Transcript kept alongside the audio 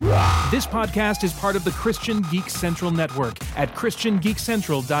This podcast is part of the Christian Geek Central Network at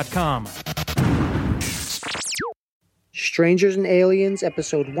ChristianGeekCentral.com. Strangers and Aliens,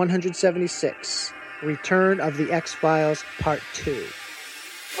 episode 176, Return of the X-Files, part 2.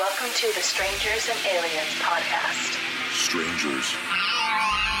 Welcome to the Strangers and Aliens podcast. Strangers.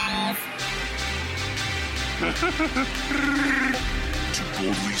 To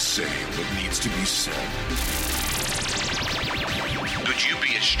boldly say what needs to be said. Would you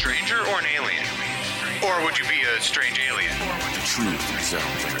be a stranger or an alien? Or would you be a strange alien? The truth is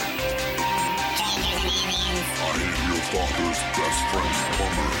out there. I am your father's best friend's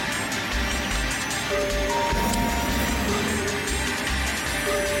plumber.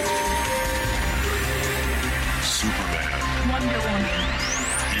 Superman. Wonder Woman.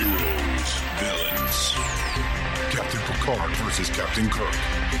 Heroes. Villains. Captain Picard versus Captain Kirk.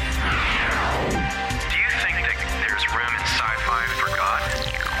 Do you think that there's room in sci-fi for God?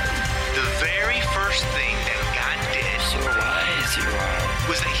 The very first thing that God did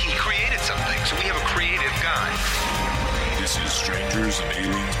was that he created something. So we have a creative God. This is Strangers and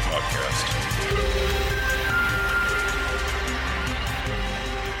Aliens Podcast.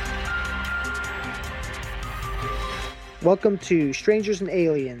 Welcome to Strangers and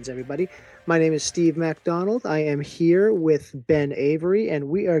Aliens, everybody. My name is Steve MacDonald. I am here with Ben Avery, and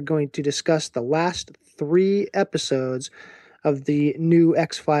we are going to discuss the last 3 episodes of the new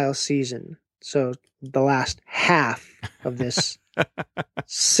X-Files season. So the last half of this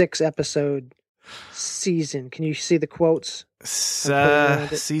 6-episode season. Can you see the quotes?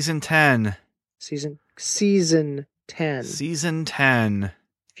 Season 10. Season 10. Season 10.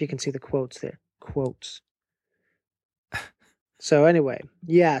 If you can see the quotes there. Quotes. So anyway,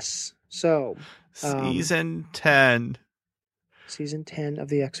 yes. So Season 10. Season 10 of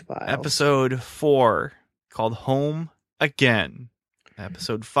the X-Files. Episode 4 called Home Again.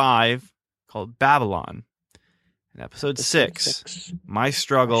 Episode 5 called Babylon. And episode 6, My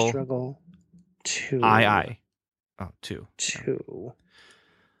Struggle. 2. I. Oh, 2. 2.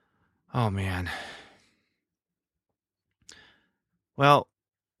 Oh, man. Well,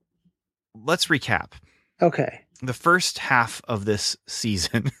 let's recap. Okay. The first half of this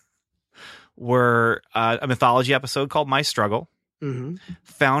season were a mythology episode called My Struggle, Mm-hmm.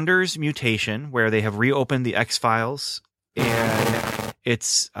 Founders Mutation, where they have reopened the X-Files, and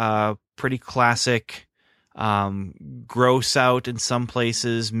it's a pretty classic, gross out in some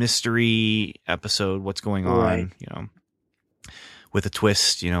places, mystery episode, what's going on, Right. with a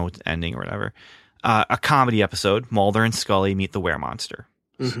twist, ending or whatever. A comedy episode, Mulder and Scully meet the Weremonster.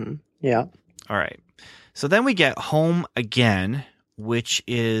 Mm-hmm. Yeah. All right. So then we get Home Again, which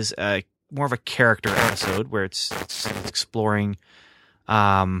is more of a character episode where it's exploring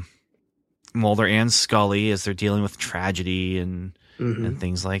Mulder and Scully as they're dealing with tragedy and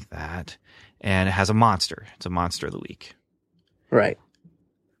things like that. And it has a monster. It's a monster of the week. Right.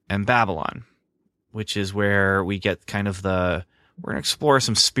 And Babylon, which is where we get kind of we're going to explore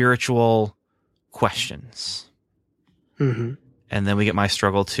some spiritual questions. Mm-hmm. And then we get My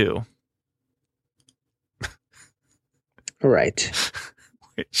Struggle 2. Right.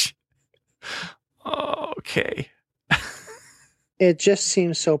 Which, okay. It just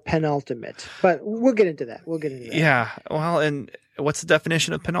seems so penultimate, but we'll get into that. Yeah. Well, and what's the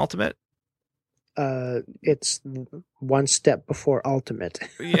definition of penultimate? It's one step before ultimate.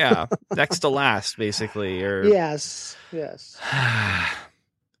 Yeah. Next to last, basically. Or Yes.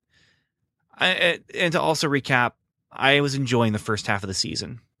 And to also recap, I was enjoying the first half of the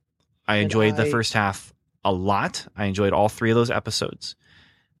season. I enjoyed the first half a lot. I enjoyed all 3 of those episodes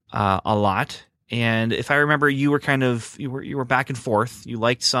a lot. And if I remember, you were you were back and forth. You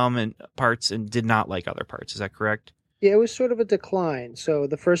liked some parts and did not like other parts. Is that correct? Yeah, it was sort of a decline. So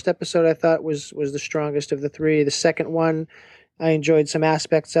the first episode I thought was the strongest of the 3. The second one, I enjoyed some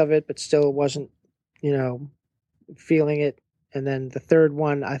aspects of it, but still wasn't, feeling it. And then the third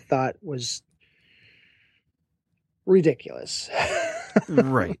one I thought was ridiculous.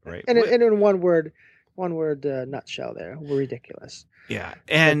 Right. And in one word nutshell there, ridiculous. Yeah.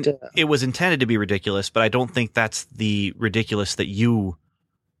 And it was intended to be ridiculous, but I don't think that's the ridiculous that you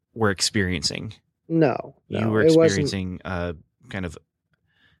were experiencing. No, you were experiencing it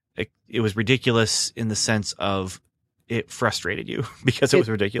was ridiculous in the sense of it frustrated you because it was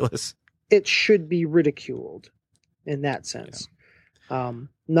ridiculous. It should be ridiculed in that sense. Yeah.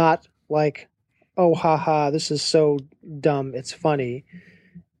 Not like, oh, haha, this is so dumb, it's funny.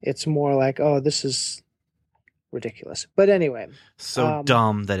 It's more like, oh, this is ridiculous. But anyway. So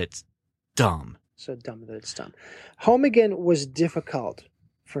dumb that it's dumb. Home Again was difficult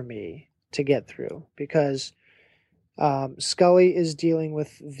for me to get through because Scully is dealing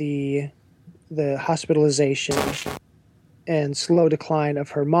with the hospitalization and slow decline of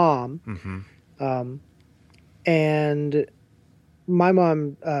her mom. Mm-hmm. And my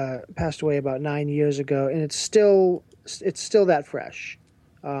mom passed away about 9 years ago, and it's still that fresh.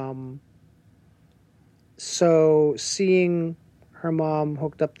 So seeing her mom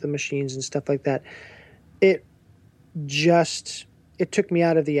hooked up to the machines and stuff like that, it took me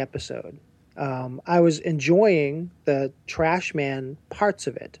out of the episode. I was enjoying the Trash Man parts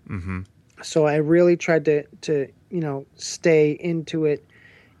of it. Mm-hmm. So I really tried to stay into it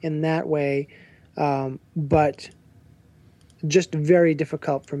in that way. But just very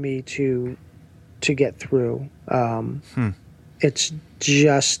difficult for me to get through. It's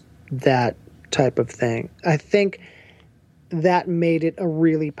just that type of thing. I think that made it a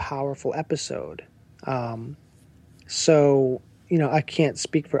really powerful episode. So, I can't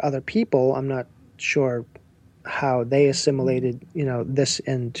speak for other people. I'm not sure how they assimilated, this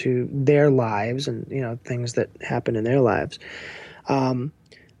into their lives and, things that happen in their lives.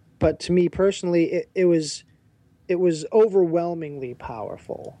 But to me personally, it was overwhelmingly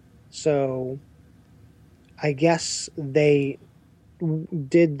powerful. So I guess they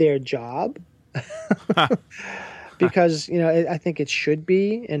did their job because, I think it should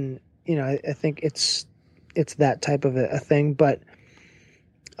be. And, I think it's that type of a thing. But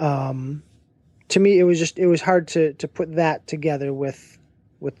to me, it was hard to put that together with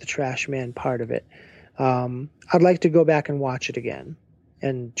the Trash Man part of it. I'd like to go back and watch it again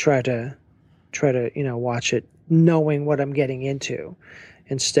and try to watch it knowing what I'm getting into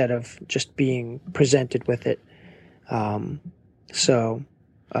instead of just being presented with it. So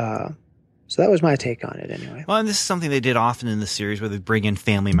that was my take on it anyway. Well, and this is something they did often in the series where they bring in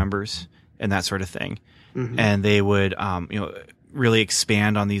family members and that sort of thing. Mm-hmm. And they would, really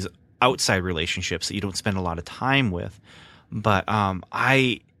expand on these outside relationships that you don't spend a lot of time with. But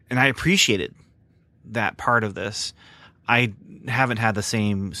I appreciated that part of this. I haven't had the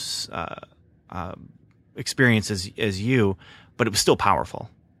same experience as you, but it was still powerful.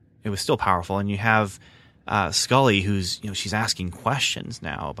 And you have Scully, who's she's asking questions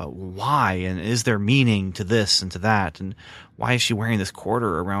now about why and is there meaning to this and to that, and why is she wearing this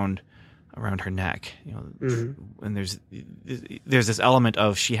quarter around her neck? Mm-hmm. And there's this element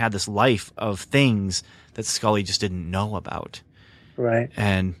of she had this life of things that Scully just didn't know about, right?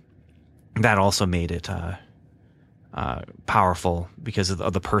 And that also made it powerful because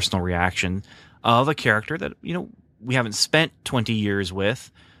of the personal reaction of a character that we haven't spent 20 years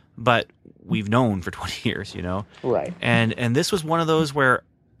with, but we've known for 20 years, Right. And this was one of those where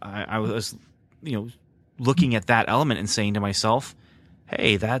I was, looking at that element and saying to myself,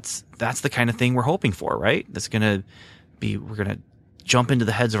 hey, that's the kind of thing we're hoping for, right? We're going to jump into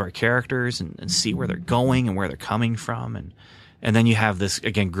the heads of our characters and see where they're going and where they're coming from. And then you have this,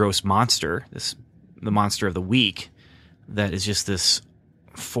 again, gross monster, the monster of the week that is just this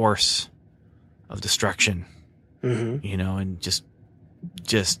force of destruction, mm-hmm. And just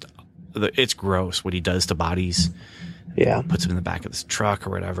it's gross what he does to bodies. Yeah. Puts them in the back of this truck or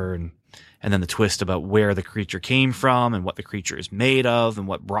whatever. And then the twist about where the creature came from and what the creature is made of and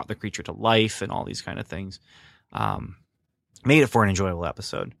what brought the creature to life and all these kind of things. Made it for an enjoyable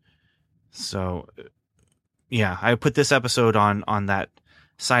episode. So yeah, I put this episode on that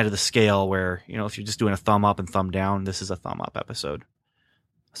side of the scale where, if you're just doing a thumb up and thumb down, this is a thumb up episode.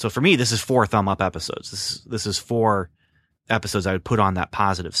 So for me, this is 4 thumb up episodes. This is 4 episodes I would put on that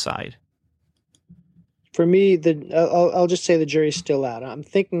positive side. For me, I'll just say the jury's still out. I'm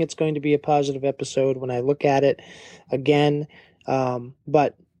thinking it's going to be a positive episode when I look at it again,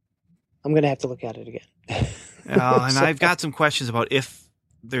 but I'm going to have to look at it again. And I've got some questions about if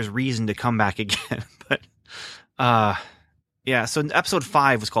there's reason to come back again. But yeah, so episode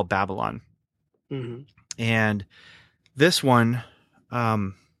 5 was called Babylon. Mm-hmm. And this one,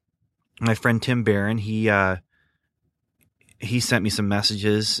 my friend Tim Barron, he sent me some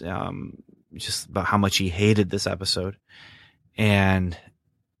messages just about how much he hated this episode and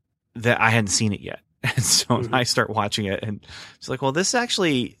that I hadn't seen it yet. And so I start watching it and it's like, well, this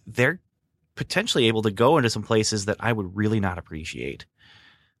actually, they're potentially able to go into some places that I would really not appreciate.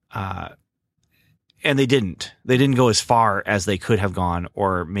 And they didn't go as far as they could have gone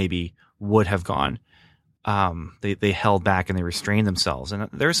or maybe would have gone. They held back and they restrained themselves. And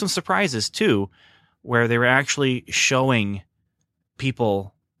there are some surprises too, where they were actually showing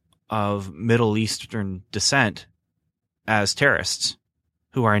people of Middle Eastern descent as terrorists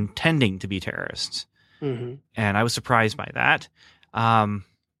who are intending to be terrorists. Mm-hmm. And I was surprised by that. And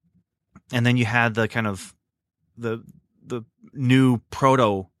then you had the kind of the new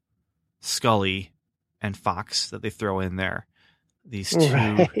proto Scully and Fox that they throw in there. These two,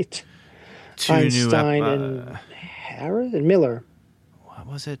 Right. two Einstein new, and Harris and Miller.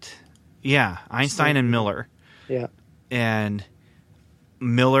 what was it? Yeah, Einstein and Miller. Yeah. And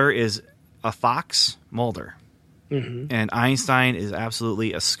Miller is a Fox, Mulder. And Einstein is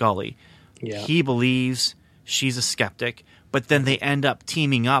absolutely a Scully. Yeah. He believes she's a skeptic, but then they end up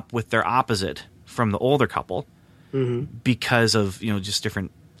teaming up with their opposite from the older couple because of, just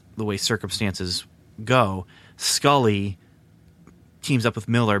different the way circumstances go. Scully teams up with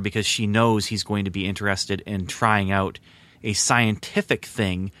Miller because she knows he's going to be interested in trying out a scientific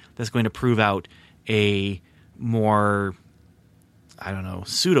thing that's going to prove out a more,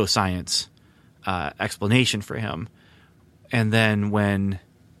 pseudoscience explanation for him. And then when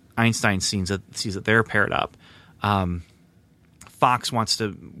Einstein sees that they're paired up, Fox wants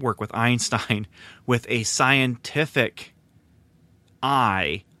to work with Einstein with a scientific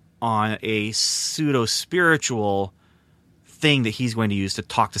eye on a pseudo-spiritual thing that he's going to use to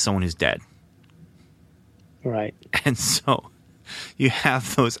talk to someone who's dead. Right. And so you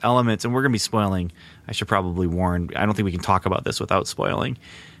have those elements, and we're going to be spoiling. I should probably warn. I don't think we can talk about this without spoiling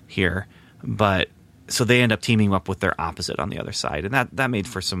here. But so they end up teaming up with their opposite on the other side, and that made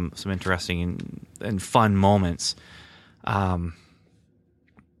for some interesting and fun moments. But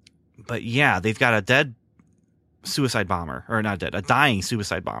yeah, they've got a dead suicide bomber, or not dead, a dying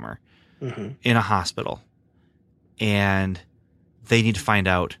suicide bomber in a hospital, and they need to find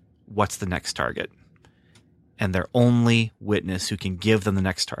out what's the next target. And their only witness who can give them the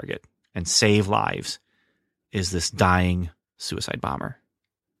next target and save lives is this dying suicide bomber.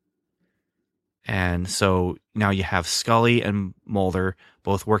 And so now you have Scully and Mulder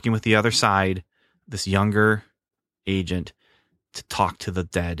both working with the other side, this younger agent, to talk to the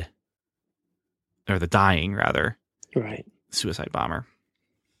dead, or the dying, rather, Right. suicide bomber.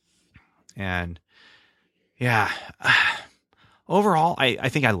 And yeah, overall, I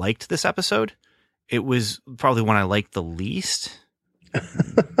think I liked this episode. It was probably one I liked the least,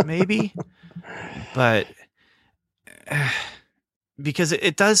 maybe, but because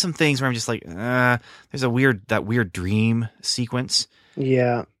it does some things where I'm just like, there's that weird dream sequence.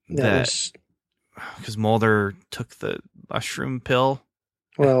 Yeah. That because Mulder took the mushroom pill.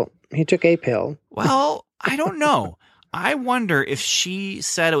 Well, he took a pill. Well, I don't know. I wonder if she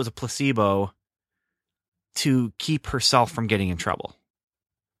said it was a placebo to keep herself from getting in trouble.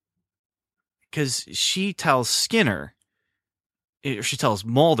 Because she tells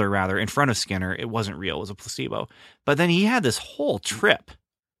Mulder, rather, in front of Skinner, it wasn't real, it was a placebo. But then he had this whole trip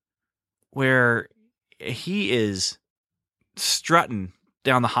where he is strutting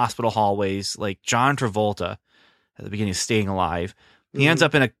down the hospital hallways like John Travolta at the beginning of Staying Alive. He ends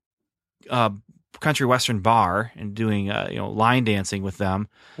up in a country western bar and doing line dancing with them.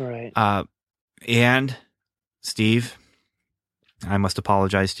 Right. And Steve, I must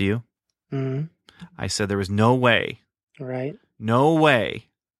apologize to you. Mm-hmm. I said there was no way Right. they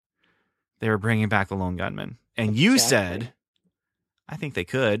were bringing back the lone gunman. And you said, I think they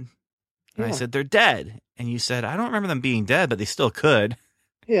could. And I said, they're dead. And you said, I don't remember them being dead, but they still could.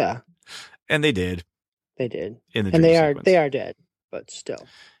 Yeah. And they did. They did. In the and dream they sequence. are dead, but still.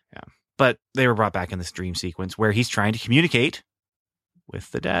 Yeah. But they were brought back in this dream sequence where he's trying to communicate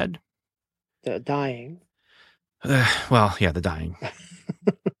with the dead. The dying. Well, yeah, the dying.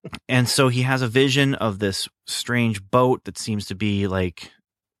 And so he has a vision of this strange boat that seems to be like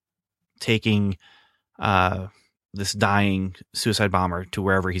taking this dying suicide bomber to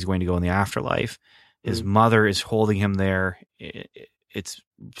wherever he's going to go in the afterlife. His mother is holding him there. It's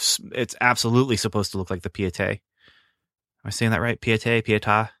absolutely supposed to look like the Pietà. Am I saying that right? Pietà?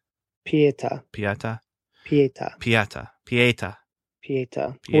 Pietà? Pietà. Pietà? Pietà. Pietà. Pietà. Pietà.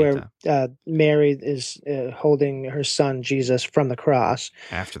 Pietà. Where Mary is holding her son Jesus from the cross.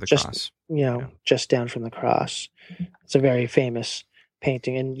 After the Just, cross. Just down from the cross. It's a very famous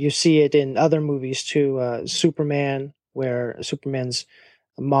painting. And you see it in other movies too. Superman, where Superman's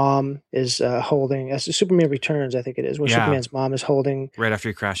mom is holding, Superman Returns, I think it is, where Superman's mom is holding. Right after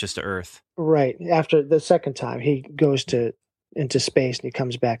he crashes to Earth. Right. After the second time, he goes into space and he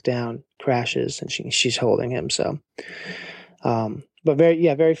comes back down, crashes, and she's holding him. So, but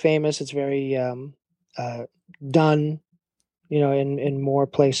very famous. It's very done, in more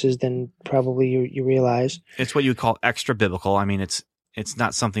places than probably you realize. It's what you would call extra biblical. I mean, it's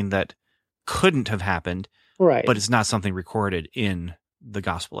not something that couldn't have happened, right? But it's not something recorded in the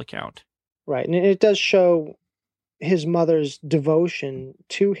gospel account, right? And it does show his mother's devotion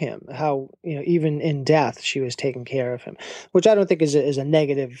to him. How even in death she was taking care of him, which I don't think is a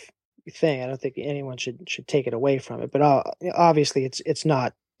negative thing. I don't think anyone should take it away from it. But obviously, it's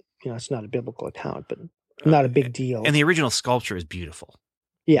not it's not a biblical account, but not a big deal. And the original sculpture is beautiful.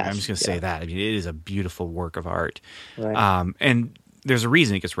 Yeah, I'm just going to say that. I mean, it is a beautiful work of art. Right. And there's a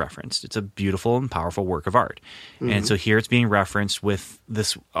reason it gets referenced. It's a beautiful and powerful work of art. And so here it's being referenced with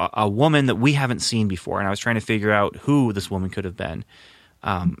this a woman that we haven't seen before. And I was trying to figure out who this woman could have been.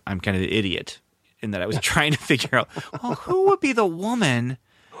 I'm kind of an idiot in that I was trying to figure out, well, who would be the woman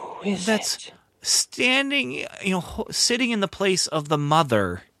that's standing, sitting in the place of the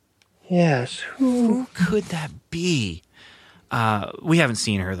mother? Yes. Who could that be? We haven't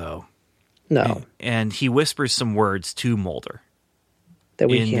seen her, though. No. And he whispers some words to Mulder. That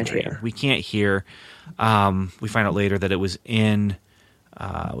we can't hear. We can't hear. We find out later that it was in,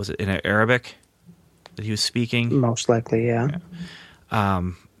 was it in Arabic that he was speaking? Most likely, yeah.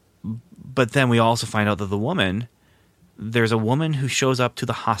 But then we also find out that there's a woman who shows up to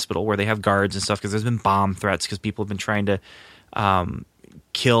the hospital where they have guards and stuff because there's been bomb threats because people have been trying to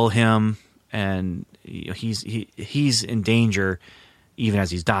kill him, and he's in danger even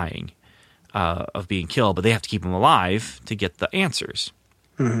as he's dying of being killed, but they have to keep him alive to get the answers.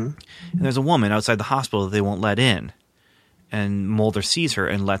 And there's a woman outside the hospital that they won't let in, and Mulder sees her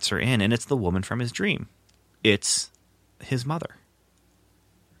and lets her in, and it's the woman from his dream. It's his mother.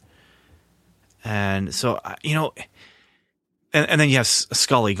 And so, and then you have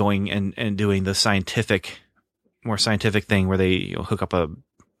Scully going and doing the more scientific thing where they hook up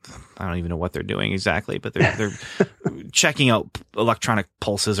I don't even know what they're doing exactly, but they're checking out electronic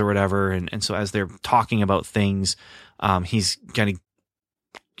pulses or whatever. And so as they're talking about things, he's kind of,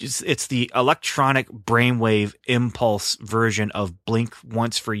 it's the electronic brainwave impulse version of blink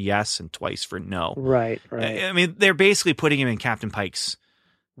once for yes and twice for no. Right. I mean, they're basically putting him in Captain Pike's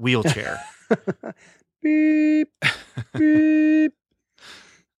wheelchair. Beep, beep.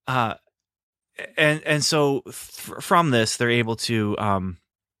 And so from this, they're able to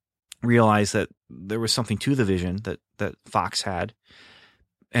realize that there was something to the vision that Fox had.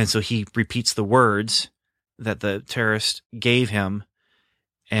 And so he repeats the words that the terrorist gave him.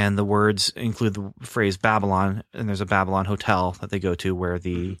 And the words include the phrase Babylon. And there's a Babylon hotel that they go to where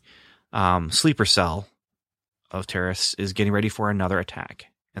the sleeper cell of terrorists is getting ready for another attack.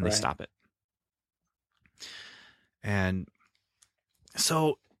 And they stop it. And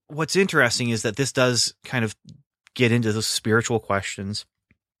so what's interesting is that this does kind of get into the spiritual questions.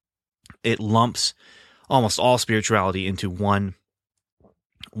 It lumps almost all spirituality into one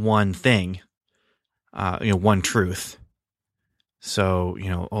thing, one truth. So,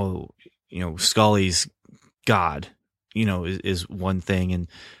 Scully's God, is one thing, and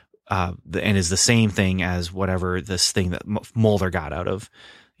is the same thing as whatever this thing that Mulder got out of,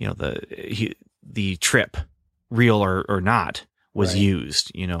 the trip, real or not, was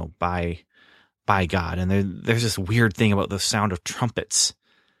used, by God. And there's this weird thing about the sound of trumpets.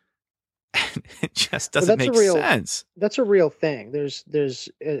 It just doesn't make sense. That's a real thing. There's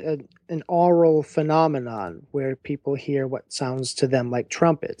an aural phenomenon where people hear what sounds to them like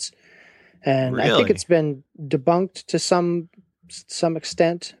trumpets. And really? I think it's been debunked to some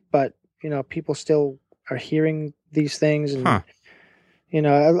extent, but people still are hearing these things. And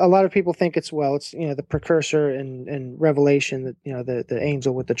a lot of people think it's the precursor in Revelation, that the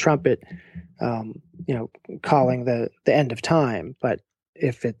angel with the trumpet, calling the end of time. But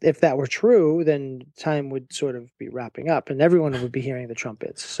if that were true, then time would sort of be wrapping up, and everyone would be hearing the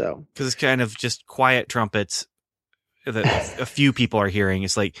trumpets. So because it's kind of just quiet trumpets that a few people are hearing.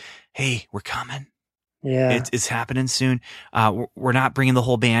 It's like, hey, we're coming. Yeah, it's happening soon. We're not bringing the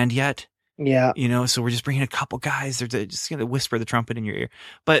whole band yet. Yeah. So we're just bringing a couple guys. They're just going to whisper the trumpet in your ear.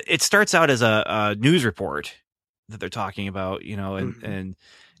 But it starts out as a news report that they're talking about, and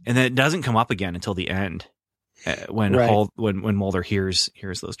then it doesn't come up again until the end when Mulder hears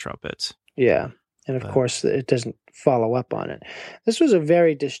those trumpets. Yeah. And of course, it doesn't follow up on it. This was a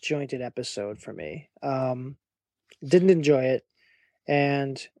very disjointed episode for me. Didn't enjoy it.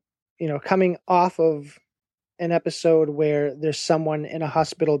 And, coming off of an episode where there's someone in a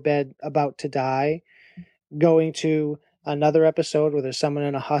hospital bed about to die, going to another episode where there's someone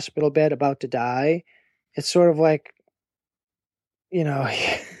in a hospital bed about to die, it's sort of like, if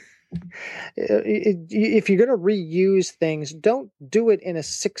you're going to reuse things, don't do it in a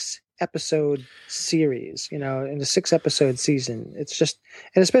 6-episode series, in a 6-episode season. It's just,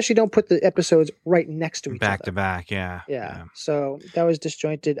 and especially don't put the episodes right next to each other. Back to back, yeah. Yeah. So that was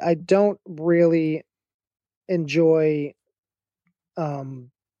disjointed. I don't really enjoy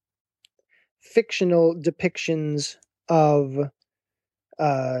fictional depictions of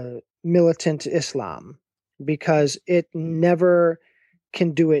militant Islam, because it never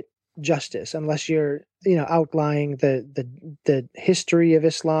can do it justice unless you're, outlining the history of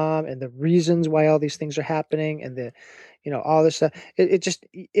Islam and the reasons why all these things are happening and all this stuff.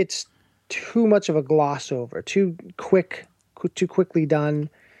 It's too much of a gloss over, too quickly done.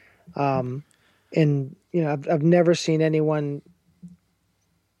 And I've never seen anyone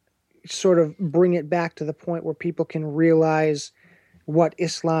sort of bring it back to the point where people can realize what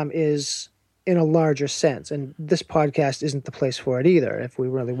Islam is in a larger sense. And this podcast isn't the place for it either. If we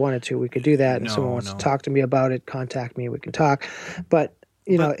really wanted to, we could do that. And if someone wants to talk to me about it, contact me, we can talk. But,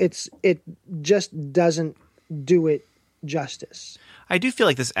 it just doesn't do it justice. I do feel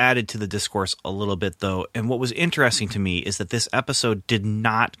like this added to the discourse a little bit, though. And what was interesting to me is that this episode did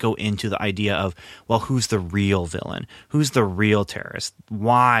not go into the idea of, well, who's the real villain? Who's the real terrorist?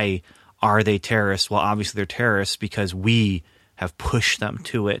 Why are they terrorists? Well, obviously they're terrorists because we have pushed them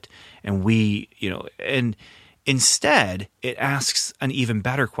to it. And and instead it asks an even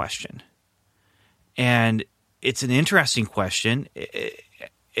better question. And it's an interesting question.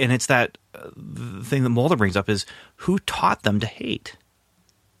 And it's that thing that Mulder brings up is, who taught them to hate?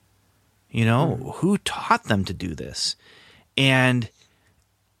 Who taught them to do this? And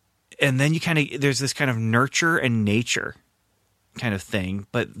then there's this kind of nurture and nature kind of thing.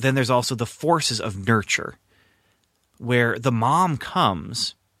 But then there's also the forces of nurture, where the mom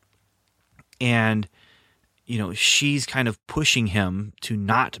comes and, she's kind of pushing him to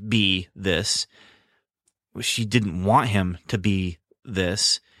not be this. She didn't want him to be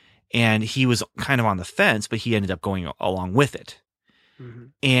this. And he was kind of on the fence, but he ended up going along with it. Mm-hmm.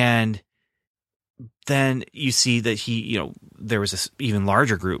 And then you see that there was this even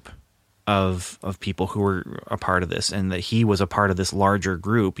larger group of people who were a part of this, and that he was a part of this larger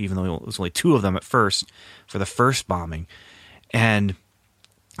group, even though it was only two of them at first for the first bombing. And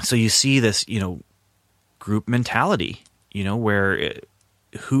so you see this, group mentality, where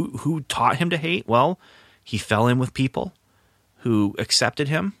who taught him to hate? Well, he fell in with people who accepted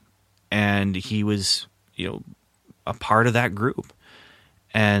him, and he was, a part of that group.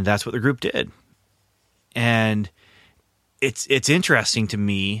 And that's what the group did. And it's interesting to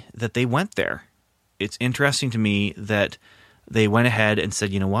me that they went there. It's interesting to me that they went ahead and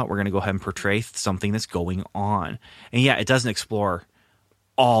said, you know what, we're going to go ahead and portray something that's going on. And yeah, it doesn't explore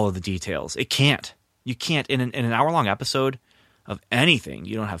all of the details. It can't. You can't in an hour-long episode of anything.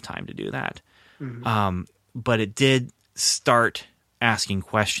 You don't have time to do that. Mm-hmm. But it did start asking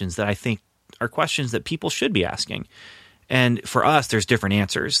questions that I think are questions that people should be asking. And for us, there's different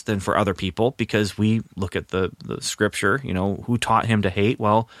answers than for other people, because we look at the scripture, who taught him to hate?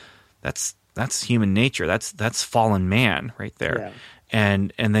 Well, that's human nature. That's fallen man right there. Yeah.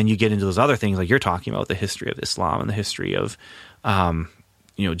 And then you get into those other things like you're talking about, the history of Islam and the history of,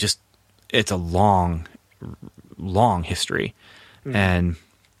 just it's a long, long history. Mm-hmm. And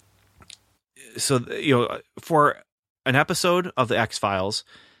so, for an episode of the X-Files,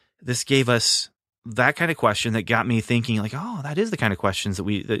 this gave us that kind of question that got me thinking, like, oh, that is the kind of questions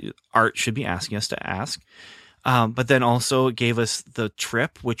that Art should be asking us to ask. But then also it gave us the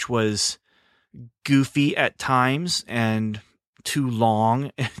trip, which was goofy at times and too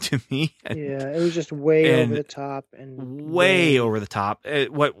long to me. Yeah, it was just way over the top and way over the top.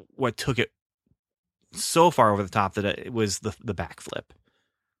 What took it so far over the top that it was the backflip.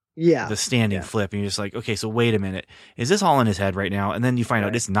 Yeah. The standing flip. And you're just like, okay, so wait a minute. Is this all in his head right now? And then you find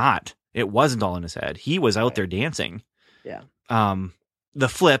out it's not. It wasn't all in his head. He was out there dancing. Yeah. The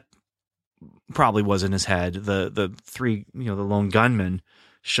flip probably was in his head. The three, the lone gunman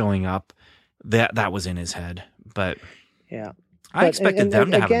showing up, that was in his head. But yeah, I expected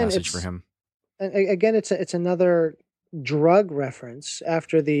them to have a message for him. And again, it's another drug reference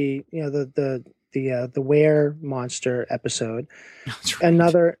after the Were monster episode. That's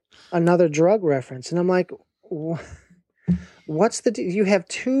right. Another drug reference, and I'm like, what's you have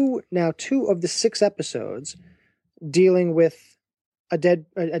two of the 6 episodes dealing with a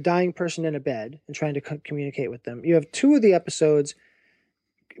dying person in a bed and trying to communicate with them. You have 2 of the episodes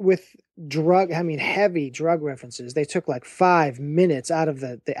with heavy drug references. They took like 5 minutes out of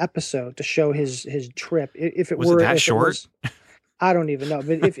the episode to show his trip. If it was that short? I don't even know.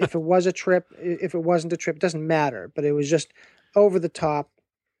 But if it was a trip, if it wasn't a trip, it doesn't matter. But it was just over the top,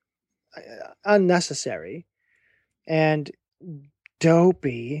 unnecessary, and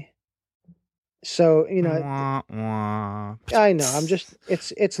dopey. So, wah, wah. I know. I'm just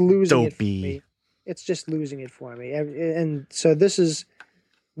it's losing dopey. It for me. It's just losing it for me. And so this is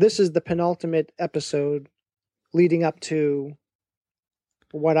the penultimate episode leading up to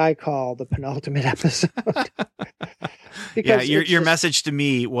what I call the penultimate episode. Yeah, your message to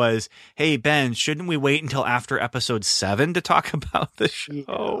me was, "Hey Ben, shouldn't we wait until after episode 7 to talk about the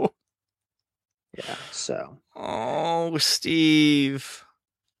show?" Yeah. So. Oh, Steve,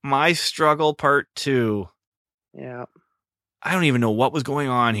 my struggle part 2. Yeah. I don't even know what was going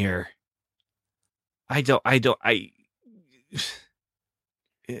on here. Well,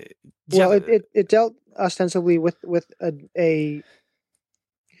 it dealt ostensibly with an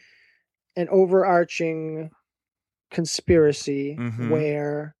overarching conspiracy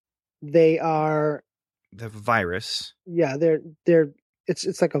where they are the virus. Yeah,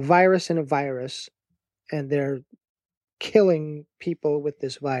 it's like a virus in a virus, and they're killing people with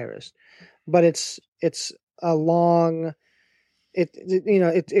this virus. But it's a long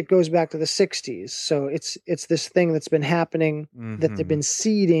it goes back to the 60s. So it's this thing that's been happening that they've been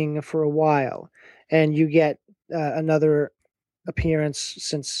seeding for a while, and you get another appearance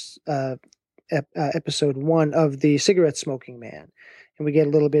since episode 1 of the cigarette smoking man, and we get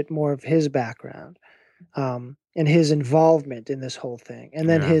a little bit more of his background and his involvement in this whole thing, and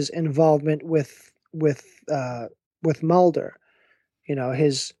then his involvement with Mulder,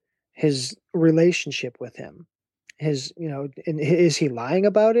 his relationship with him, his is he lying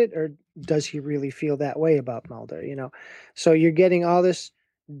about it, or does he really feel that way about Mulder? So you're getting all this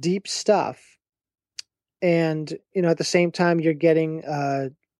deep stuff, and at the same time you're getting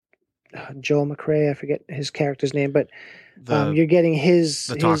Joel McRae, I forget his character's name, but you're getting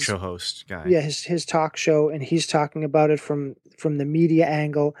the talk show host guy. Yeah, his talk show, and he's talking about it from the media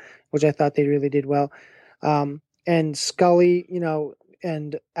angle, which I thought they really did well. And Scully,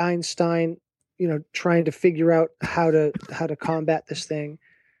 and Einstein, trying to figure out how to combat this thing.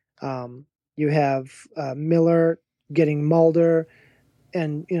 You have Miller getting Mulder,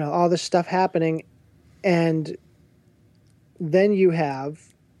 and all this stuff happening, and then you have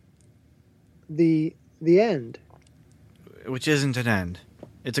the end, which isn't an end.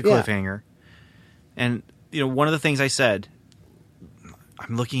 It's a cliffhanger. And one of the things I said,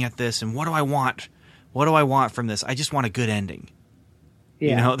 I'm looking at this, and what do I want? What do I want from this? I just want a good ending.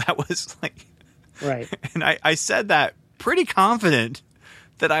 Yeah. That was like right. And I said that pretty confident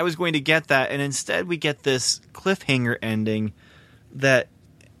that I was going to get that, and instead we get this cliffhanger ending that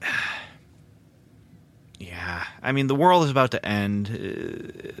I mean, the world is about to end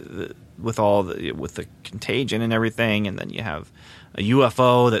with the contagion and everything, and then you have a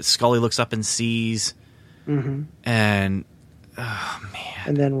UFO that Scully looks up and sees, and oh man,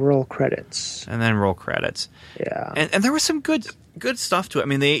 and then roll credits, yeah, and there was some good stuff to it. I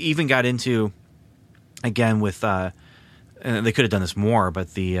mean, they even got into, again, with and they could have done this more,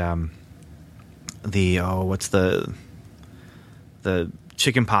 but the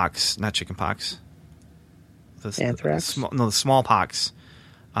chicken pox, not chicken pox. Anthrax? The smallpox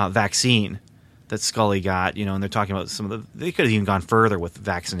vaccine that Scully got, and they're talking about they could have even gone further with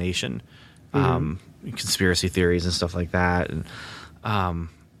vaccination, conspiracy theories and stuff like that. And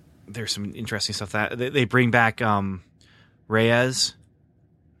there's some interesting stuff that they bring back Reyes.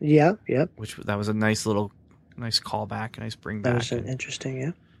 Yeah, which that was a nice callback, nice bring back. That was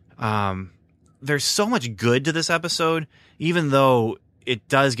interesting, yeah. There's so much good to this episode, even though it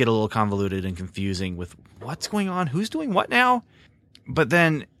does get a little convoluted and confusing with what's going on, who's doing what now. But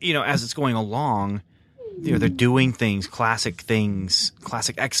then, as it's going along, they're doing classic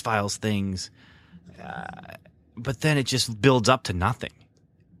X-Files things. But then it just builds up to nothing.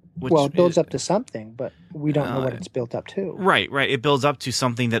 It builds up to something, but we don't know what it's built up to. Right. It builds up to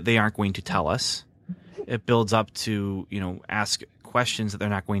something that they aren't going to tell us. It builds up to, ask questions that they're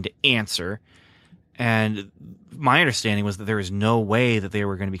not going to answer. And my understanding was that there was no way that they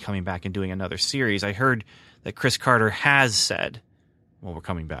were going to be coming back and doing another series. I heard that Chris Carter has said, well, we're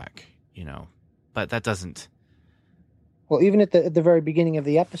coming back, but that doesn't. Well, even at the very beginning of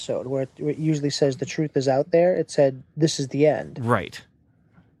the episode, where it usually says the truth is out there, it said, this is the end. Right.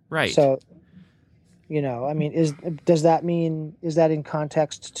 So, I mean, does that mean, is that in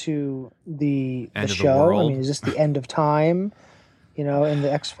context to the show? I mean, is this the end of time? In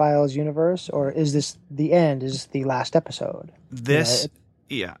the X-Files universe, or is this the end? Is this the last episode?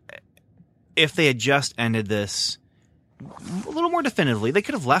 Yeah. If they had just ended this a little more definitively, they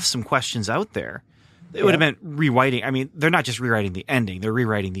could have left some questions out there. It would have meant rewriting. I mean, they're not just rewriting the ending; they're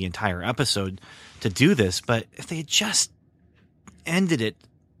rewriting the entire episode to do this. But if they had just ended it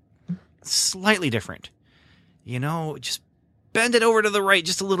slightly different, just bend it over to the right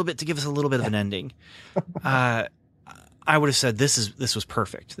just a little bit to give us a little bit of an ending. I would have said this was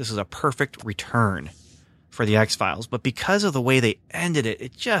perfect. This is a perfect return for the X-Files. But because of the way they ended it,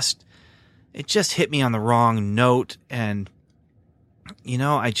 it just hit me on the wrong note. And,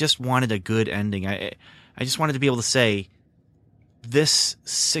 I just wanted a good ending. I just wanted to be able to say this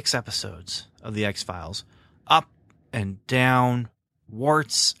 6 episodes of the X-Files, up and down,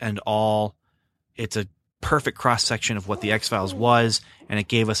 warts and all, it's a perfect cross section of what the X-Files was, and it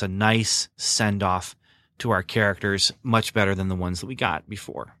gave us a nice send off to our characters, much better than the ones that we got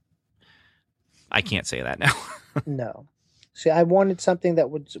before. I can't say that now. No. See, I wanted something that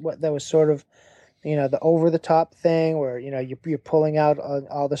was sort of, the over the top thing where, you're pulling out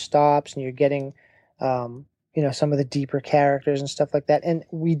all the stops and you're getting, some of the deeper characters and stuff like that. And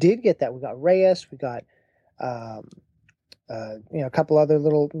we did get that. We got Reyes, we got, a couple other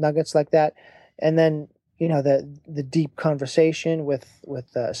little nuggets like that. And then, the deep conversation with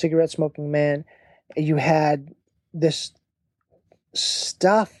Cigarette Smoking Man. You had this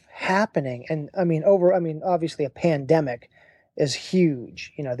stuff happening. And obviously a pandemic is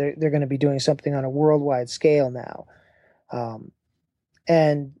huge. They're going to be doing something on a worldwide scale now.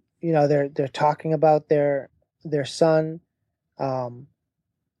 And, they're talking about their son. And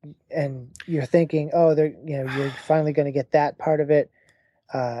you're thinking, you're finally going to get that part of it.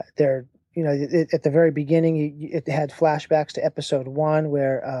 At the very beginning, it had flashbacks to episode 1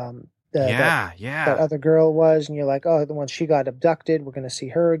 where, that other girl was, and you're like, oh, the one she got abducted. We're going to see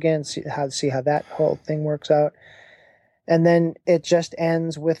her again, see how that whole thing works out. And then it just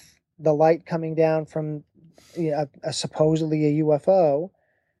ends with the light coming down from supposedly a UFO,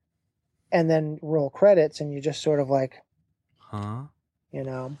 and then roll credits, and you're just sort of like, huh?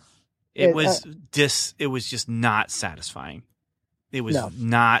 It was just not satisfying. It was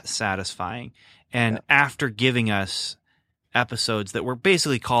not satisfying. And after giving us episodes that were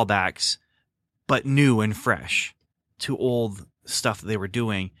basically callbacks, but new and fresh to old stuff that they were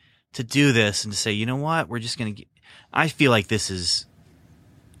doing, to do this and to say, you know what, we're just going to I feel like this is,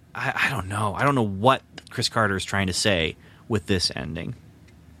 I don't know. I don't know what Chris Carter is trying to say with this ending,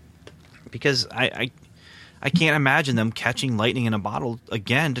 because I can't imagine them catching lightning in a bottle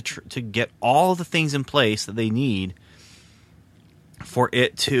again to get all the things in place that they need for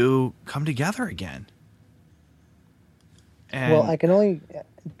it to come together again. And well, I can only,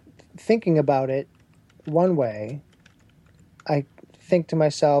 thinking about it one way, I think to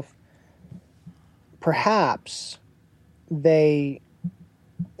myself, perhaps I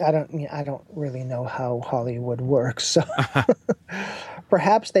don't really know how Hollywood works. So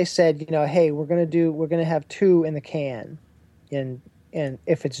perhaps they said, hey, we're going to have 2 in the can. And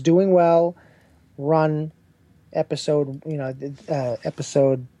if it's doing well, run episode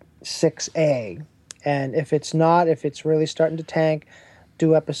 6A. And if it's not, if it's really starting to tank,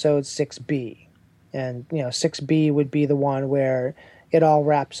 do episode 6B. And, 6B would be the one where it all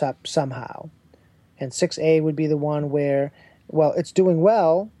wraps up somehow. And 6A would be the one where, well, it's doing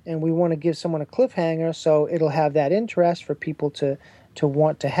well, and we want to give someone a cliffhanger, so it'll have that interest for people to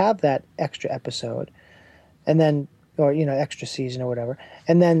want to have that extra episode. And then, or, extra season or whatever.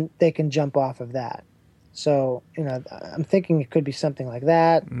 And then they can jump off of that. So, I'm thinking it could be something like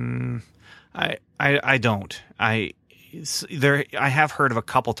that. I don't. I have heard of a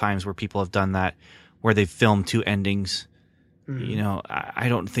couple times where people have done that, where they've filmed 2 endings. Mm-hmm. I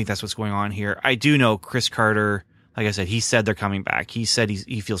don't think that's what's going on here. I do know Chris Carter, like I said, he said they're coming back. He said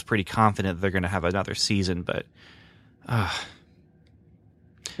he feels pretty confident that they're going to have another season, but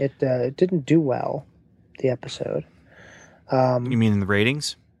it didn't do well, the episode. You mean in the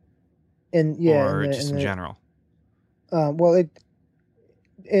ratings? Or just in general? Well,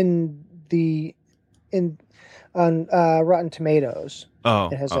 on Rotten Tomatoes,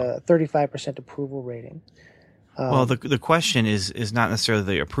 it has a 35% approval rating. Well, the question is not necessarily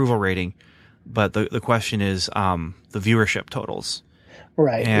the approval rating, but the question is the viewership totals,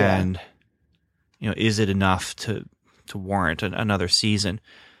 right? And is it enough to warrant another season?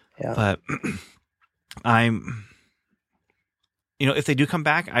 Yeah. But I'm, if they do come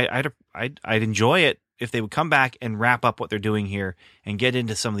back, I'd enjoy it if they would come back and wrap up what they're doing here and get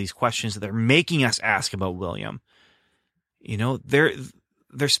into some of these questions that they're making us ask about William. They're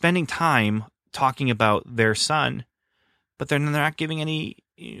spending time talking about their son, but they're not giving any,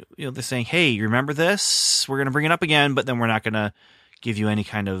 they're saying, hey, you remember this? We're going to bring it up again, but then we're not going to give you any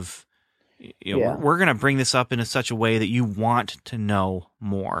kind of, we're going to bring this up in such a way that you want to know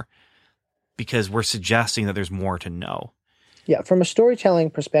more, because we're suggesting that there's more to know. Yeah. From a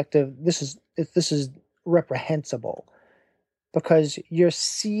storytelling perspective, this is reprehensible, because you're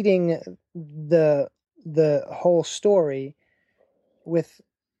seeding the whole story with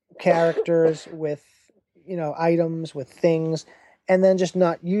characters, with items, with things, and then just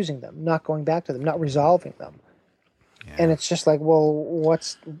not using them, not going back to them, not resolving them. Yeah. And it's just like, well,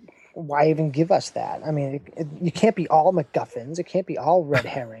 why even give us that? I mean, you can't be all MacGuffins, it can't be all red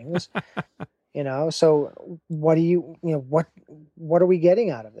herrings. So what do what are we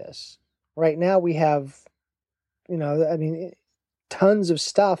getting out of this? Right now we have, tons of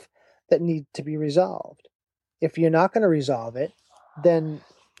stuff that need to be resolved. If you're not going to resolve it, then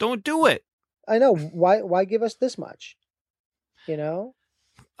don't do it. I know, why give us this much? You know,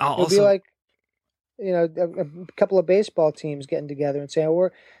 I'll it'll be like, you know, a couple of baseball teams getting together and saying,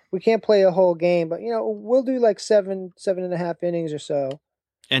 we can't play a whole game, but, you know, we'll do like 7.5 innings or so.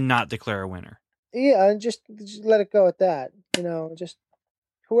 And not declare a winner. Yeah, and just let it go at that. You know, just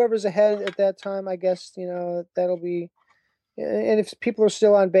whoever's ahead at that time, I guess, you know, that'll be. And if people are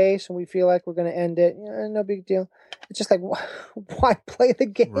still on base and we feel like we're going to end it, you know, no big deal. It's just like, why play the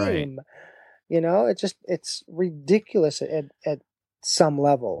game? Right. You know, it's ridiculous at some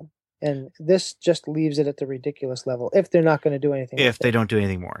level. And this just leaves it at the ridiculous level if they're not going to do anything. If they don't do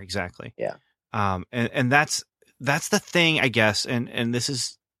anything more, exactly. Yeah. And that's the thing, I guess. And this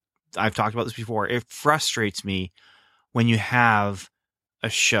is, I've talked about this before. It frustrates me when you have a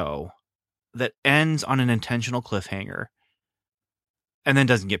show that ends on an intentional cliffhanger and then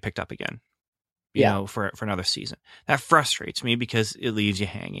doesn't get picked up again, you know, for another season. That frustrates me because it leaves you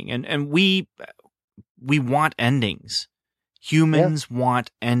hanging. And we want endings. Humans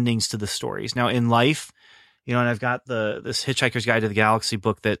want endings to the stories. Now in life, you know, and I've got this Hitchhiker's Guide to the Galaxy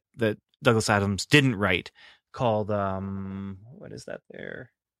book that Douglas Adams didn't write called, what is that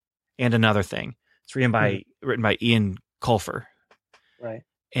there? And Another Thing. It's written by Ian Colfer. Right.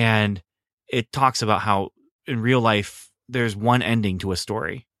 And it talks about how in real life, there's one ending to a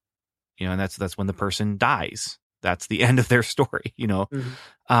story, you know, and that's when the person dies. That's the end of their story, you know?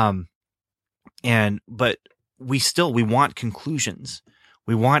 Mm-hmm. But we want conclusions.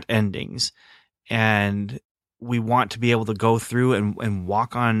 We want endings, and we want to be able to go through and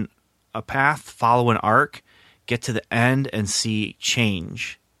walk on a path, follow an arc, get to the end and see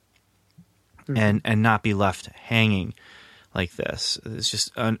change, and not be left hanging like this. It's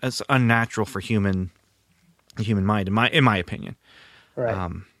just it's unnatural for the human mind, in my opinion.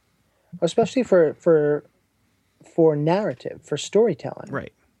 Right. Especially for narrative, for storytelling.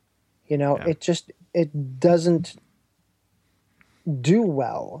 Right. You know, it doesn't do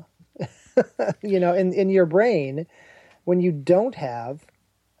well, you know, in your brain when you don't have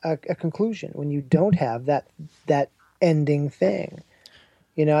a conclusion, when you don't have that ending thing,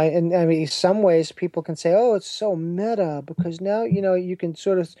 you know. And I mean, some ways people can say, oh, it's so meta because now, you know, you can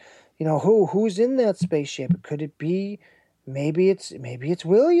sort of, you know, who's in that spaceship? Could it be, maybe it's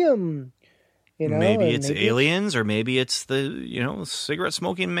William. You know, maybe it's aliens, or maybe it's the, you know, cigarette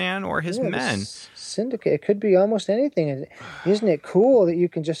smoking man or his men. Syndicate. It could be almost anything. Isn't it cool that you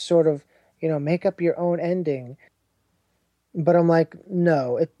can just sort of, you know, make up your own ending? But I'm like,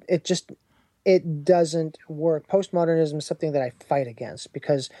 no, it doesn't work. Postmodernism is something that I fight against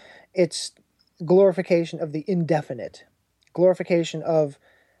because it's glorification of the indefinite, glorification of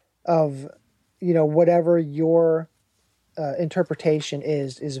you know, whatever your interpretation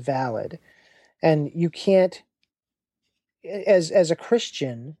is valid. And you can't, as a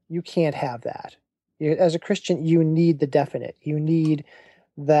Christian, you can't have that. As a Christian, you need the definite. You need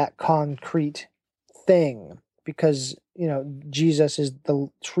that concrete thing because, you know, Jesus is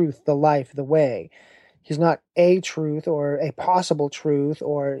the truth, the life, the way. He's not a truth or a possible truth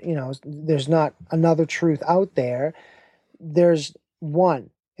or, you know, there's not another truth out there. There's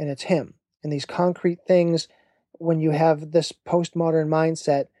one, and it's him. And these concrete things, when you have this postmodern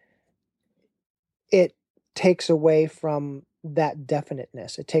mindset, it takes away from that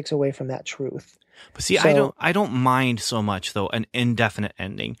definiteness. It takes away from that truth. But see, I don't mind so much though an indefinite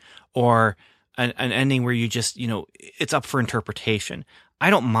ending or an ending where you just, you know, it's up for interpretation. I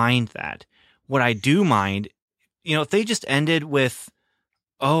don't mind that. What I do mind, you know, if they just ended with,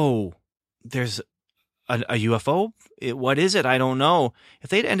 oh, there's a UFO. What is it? I don't know. If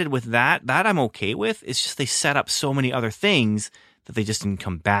they'd ended with that I'm okay with. It's just they set up so many other things that they just didn't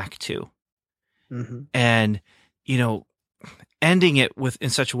come back to. Mm-hmm. And, you know, ending it in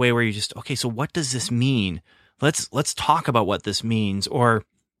such a way where you just, okay, so what does this mean? Let's talk about what this means, or,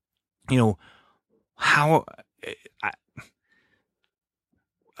 you know, how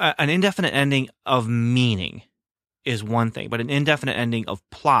an indefinite ending of meaning is one thing, but an indefinite ending of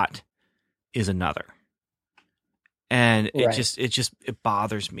plot is another. And it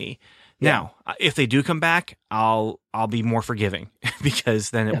bothers me. Yeah. Now, if they do come back, I'll be more forgiving because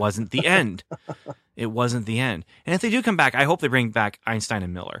then it wasn't the end. It wasn't the end. And if they do come back, I hope they bring back Einstein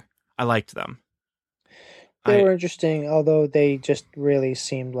and Miller. I liked them. They were interesting, although they just really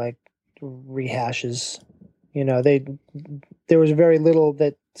seemed like rehashes. You know, there was very little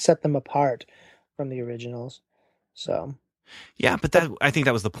that set them apart from the originals. So, yeah, but I think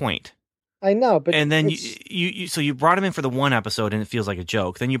that was the point. I know, but and then you brought him in for the one episode and it feels like a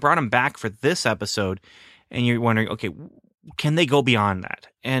joke. Then you brought him back for this episode, and you're wondering, okay, can they go beyond that?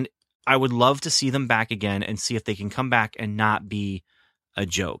 And I would love to see them back again and see if they can come back and not be a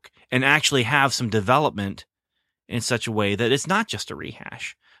joke and actually have some development in such a way that it's not just a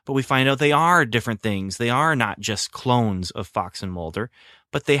rehash, but we find out they are different things. They are not just clones of Fox and Mulder,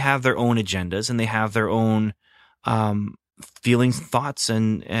 but they have their own agendas and they have their own feelings, thoughts,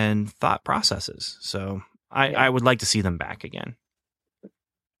 and thought processes. So I would like to see them back again.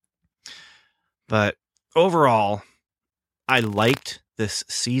 But overall, I liked this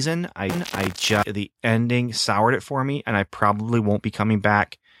season. I just, the ending soured it for me, and I probably won't be coming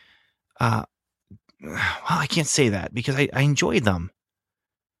back. Well, I can't say that because I enjoyed them.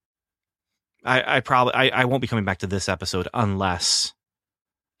 I won't be coming back to this episode unless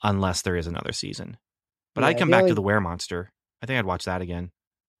there is another season. But I'd come back to the Weremonster. I think I'd watch that again.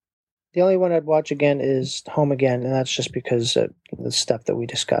 The only one I'd watch again is Home Again, and that's just because of the stuff that we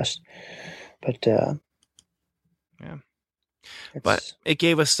discussed. But yeah. But it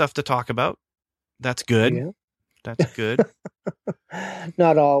gave us stuff to talk about. That's good. Yeah. That's good.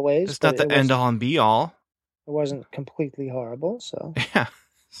 Not always. It's not the end all and be all. It wasn't completely horrible, so. Yeah.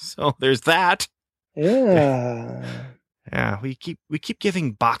 So there's that. Yeah. Yeah. We keep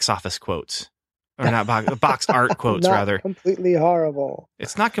giving box office quotes. Or not box art quotes, not rather. Completely horrible.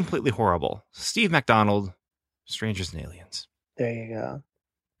 It's not completely horrible. Steve MacDonald, Strangers and Aliens. There you go.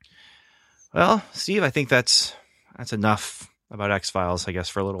 Well, Steve, I think that's enough about X-Files, I guess,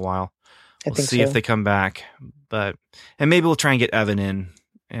 for a little while. We'll see if they come back. And maybe we'll try and get Evan in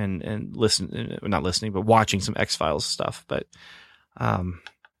and listen, not listening, but watching some X-Files stuff. But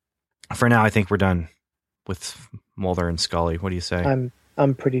for now, I think we're done with Mulder and Scully. What do you say?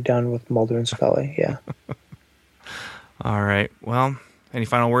 I'm pretty done with Mulder and Scully, yeah. All right. Well, any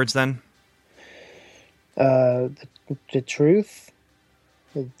final words then? The truth,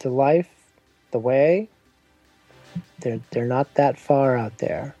 the life, the way, they're not that far out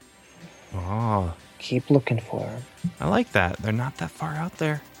there. Oh. Keep looking for them. I like that. They're not that far out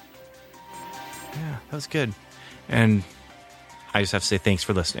there. Yeah, that was good. And I just have to say thanks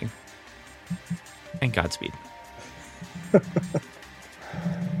for listening. And Godspeed.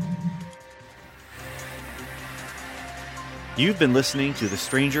 You've been listening to the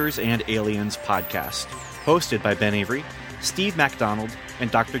Strangers and Aliens podcast, hosted by Ben Avery, Steve MacDonald, and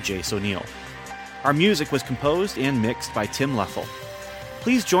Dr. Jace O'Neill. Our music was composed and mixed by Tim Leffel.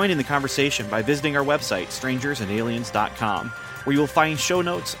 Please join in the conversation by visiting our website, strangersandaliens.com, where you will find show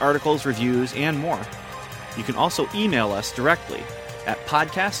notes, articles, reviews, and more. You can also email us directly at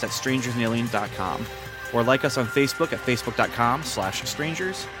podcast@strangersandaliens.com, or like us on Facebook at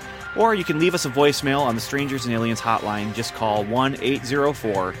facebook.com/strangers, or you can leave us a voicemail on the Strangers and Aliens hotline. Just call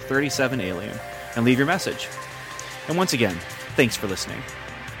 1-804-37-ALIEN and leave your message. And once again, thanks for listening.